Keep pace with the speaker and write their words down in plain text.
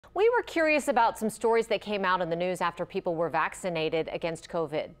We were curious about some stories that came out in the news after people were vaccinated against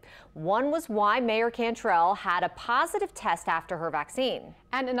COVID. One was why Mayor Cantrell had a positive test after her vaccine.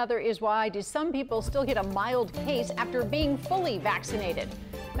 And another is why do some people still get a mild case after being fully vaccinated?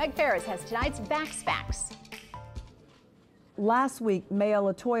 Meg Ferris has tonight's Vax Facts. Last week, Mayor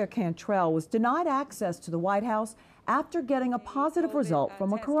LaToya Cantrell was denied access to the White House after getting a positive result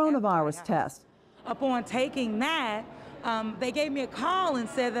from a coronavirus test. Upon taking that, they gave me a call and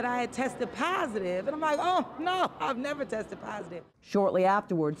said that I had tested positive. And I'm like, oh, no, I've never tested positive. Shortly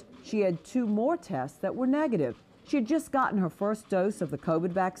afterwards, she had 2 more tests that were negative. She had just gotten her first dose of the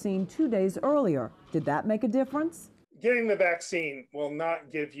COVID vaccine 2 days earlier. Did that make a difference? Getting the vaccine will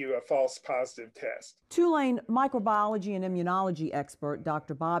not give you a false positive test. Tulane microbiology and immunology expert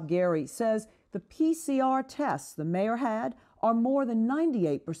Dr. Bob Gary says the PCR tests the mayor had are more than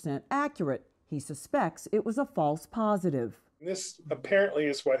 98% accurate. He suspects it was a false positive. This apparently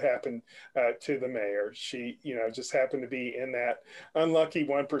is what happened to the mayor. She, just happened to be in that unlucky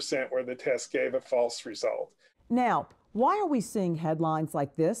 1% where the test gave a false result. Now, why are we seeing headlines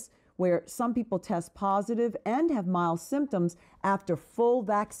like this, where some people test positive and have mild symptoms after full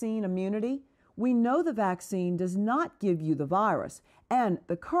vaccine immunity? We know the vaccine does not give you the virus, and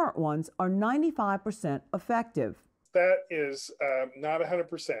the current ones are 95% effective. That is not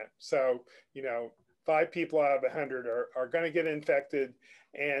 100%. So, 5 people out of 100 are going to get infected,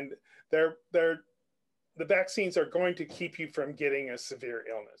 and the vaccines are going to keep you from getting a severe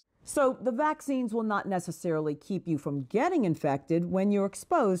illness. So the vaccines will not necessarily keep you from getting infected when you're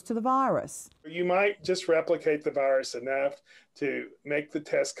exposed to the virus. You might just replicate the virus enough to make the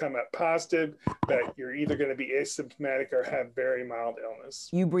test come up positive, but you're either going to be asymptomatic or have very mild illness.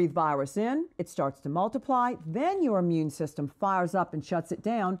 You breathe virus in, it starts to multiply, then your immune system fires up and shuts it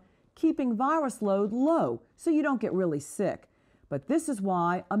down, keeping virus load low so you don't get really sick. But this is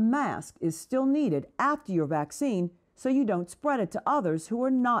why a mask is still needed after your vaccine, so you don't spread it to others who are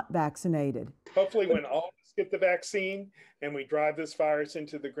not vaccinated. Hopefully when all of us get the vaccine and we drive this virus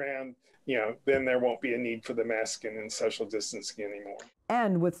into the ground, then there won't be a need for the masking and social distancing anymore.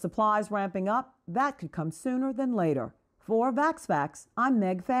 And with supplies ramping up, that could come sooner than later. For Vax Facts, I'm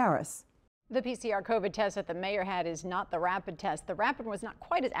Meg Ferris. The PCR COVID test that the mayor had is not the rapid test. The rapid was not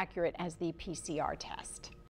quite as accurate as the PCR test.